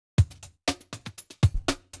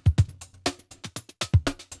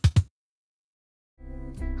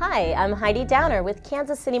Hi, I'm Heidi Downer with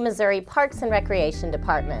Kansas City, Missouri Parks and Recreation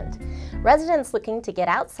Department. Residents looking to get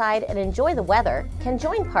outside and enjoy the weather can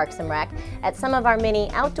join Parks and Rec at some of our many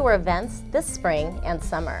outdoor events this spring and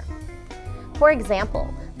summer. For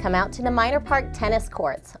example, come out to the Minor Park tennis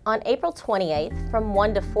courts on April 28th from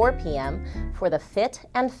 1 to 4 p.m. for the Fit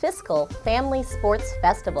and Fiscal Family Sports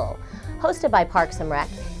Festival, hosted by Parks and Rec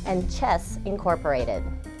and Chess Incorporated.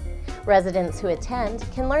 Residents who attend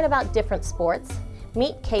can learn about different sports,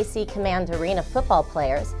 meet KC Command Arena football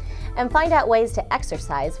players, and find out ways to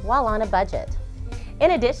exercise while on a budget.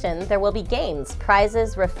 In addition, there will be games,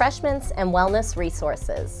 prizes, refreshments, and wellness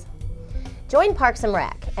resources. Join Parks and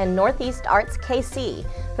Rec and Northeast Arts KC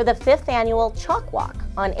for the 5th annual Chalk Walk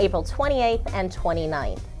on April 28th and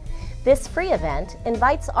 29th. This free event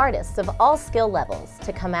invites artists of all skill levels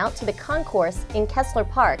to come out to the concourse in Kessler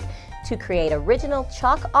Park to create original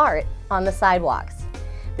chalk art on the sidewalks.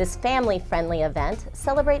 This family-friendly event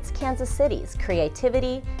celebrates Kansas City's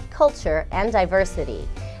creativity, culture, and diversity,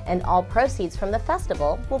 and all proceeds from the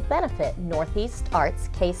festival will benefit Northeast Arts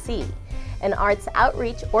KC, an arts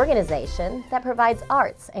outreach organization that provides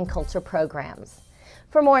arts and culture programs.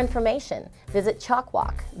 For more information, visit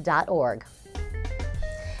chalkwalk.org.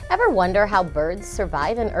 Ever wonder how birds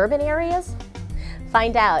survive in urban areas?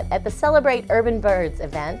 Find out at the Celebrate Urban Birds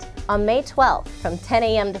event on May 12th from 10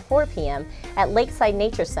 a.m. to 4 p.m. at Lakeside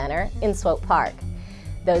Nature Center in Swope Park.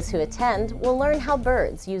 Those who attend will learn how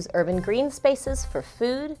birds use urban green spaces for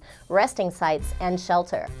food, resting sites, and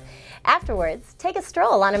shelter. Afterwards, take a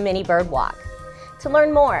stroll on a mini bird walk. To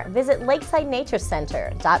learn more, visit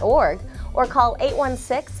lakesidenaturecenter.org or call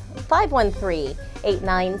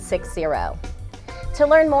 816-513-8960. To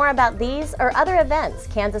learn more about these or other events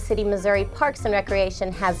Kansas City, Missouri Parks and Recreation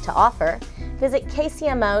has to offer, visit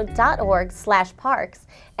kcmo.org/parks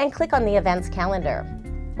and click on the events calendar.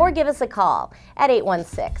 Or give us a call at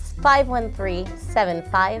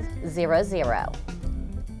 816-513-7500.